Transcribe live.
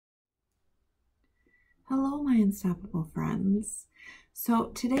Hello, my unstoppable friends. So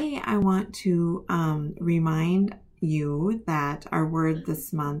today I want to remind you that our word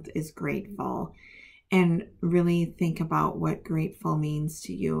this month is grateful, and really think about what grateful means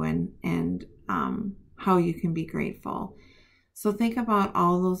to you and how you can be grateful. So think about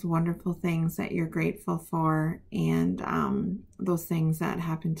all those wonderful things that you're grateful for, and those things that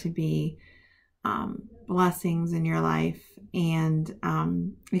happen to be blessings in your life. And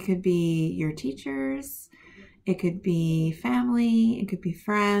it could be your teachers, it could be family, it could be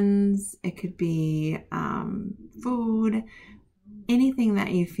friends, it could be food, anything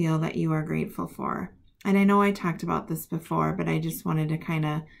that you feel that you are grateful for. And I know I talked about this before, but I just wanted to kind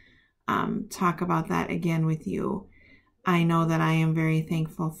of talk about that again with you. I know that I am very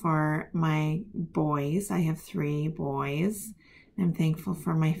thankful for my boys. I have 3 boys. I'm thankful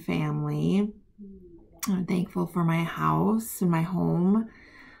for my family. I'm thankful for my house and my home.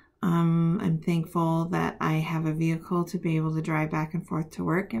 I'm thankful that I have a vehicle to be able to drive back and forth to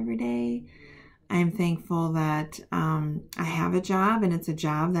work every day. I'm thankful that I have a job, and it's a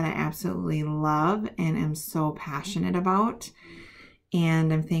job that I absolutely love and am so passionate about.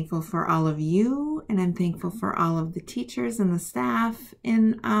 And I'm thankful for all of you, and I'm thankful for all of the teachers and the staff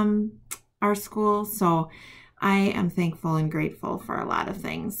in our school. So I am thankful and grateful for a lot of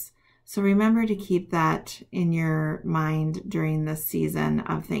things. So remember to keep that in your mind during this season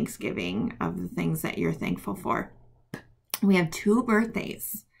of Thanksgiving, of the things that you're thankful for. We have 2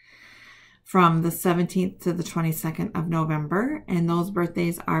 birthdays from the 17th to the 22nd of November, and those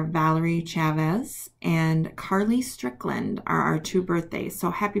birthdays are Valerie Chavez and Carly Strickland are our 2 birthdays.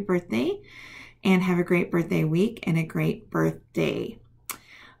 So happy birthday, and have a great birthday week and a great birthday.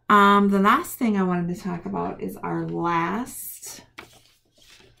 The last thing I wanted to talk about is our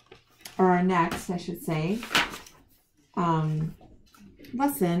next, I should say,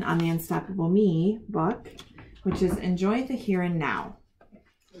 lesson on the Unstoppable Me book, which is Enjoy the Here and Now.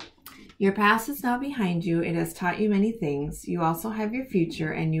 Your past is now behind you. It has taught you many things. You also have your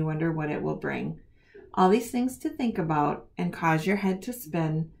future, and you wonder what it will bring. All these things to think about and cause your head to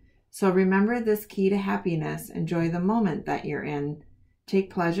spin. So remember this key to happiness. Enjoy the moment that you're in. Take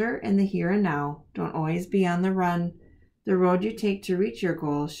pleasure in the here and now. Don't always be on the run. The road you take to reach your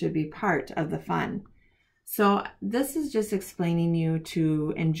goal should be part of the fun. So this is just explaining you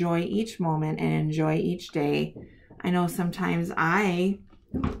to enjoy each moment and enjoy each day. I know sometimes I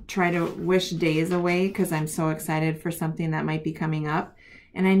try to wish days away because I'm so excited for something that might be coming up.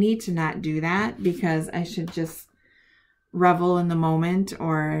 And I need to not do that, because I should just revel in the moment,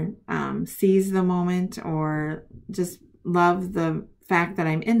 or seize the moment, or just love the fact that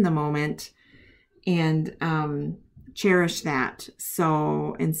I'm in the moment and cherish that.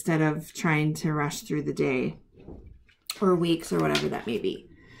 So instead of trying to rush through the day or weeks or whatever that may be.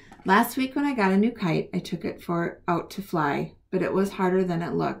 Last week when I got a new kite, I took it out to fly, but it was harder than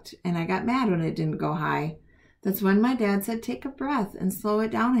it looked, and I got mad when it didn't go high. That's when my dad said, take a breath and slow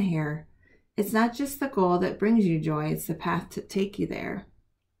it down a hair. It's not just the goal that brings you joy, it's the path to take you there.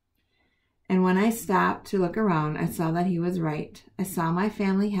 And when I stopped to look around, I saw that he was right. I saw my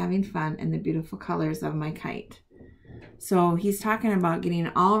family having fun and the beautiful colors of my kite. So he's talking about getting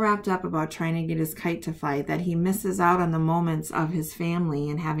all wrapped up about trying to get his kite to fly, that he misses out on the moments of his family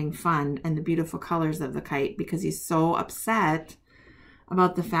and having fun and the beautiful colors of the kite, because he's so upset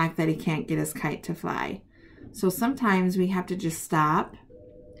about the fact that he can't get his kite to fly. So sometimes we have to just stop,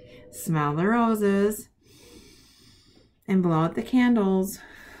 smell the roses, and blow out the candles,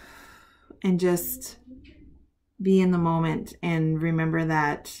 and just be in the moment, and remember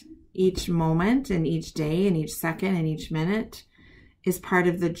that each moment and each day and each second and each minute is part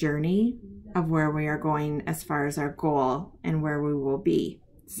of the journey of where we are going as far as our goal and where we will be.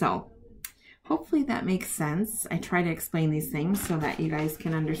 So hopefully that makes sense. I try to explain these things so that you guys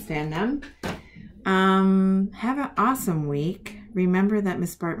can understand them. Have an awesome week. Remember that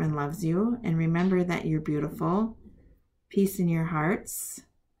Miss Bartman loves you, and remember that you're beautiful. Peace in your hearts,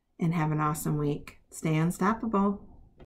 and have an awesome week. Stay unstoppable.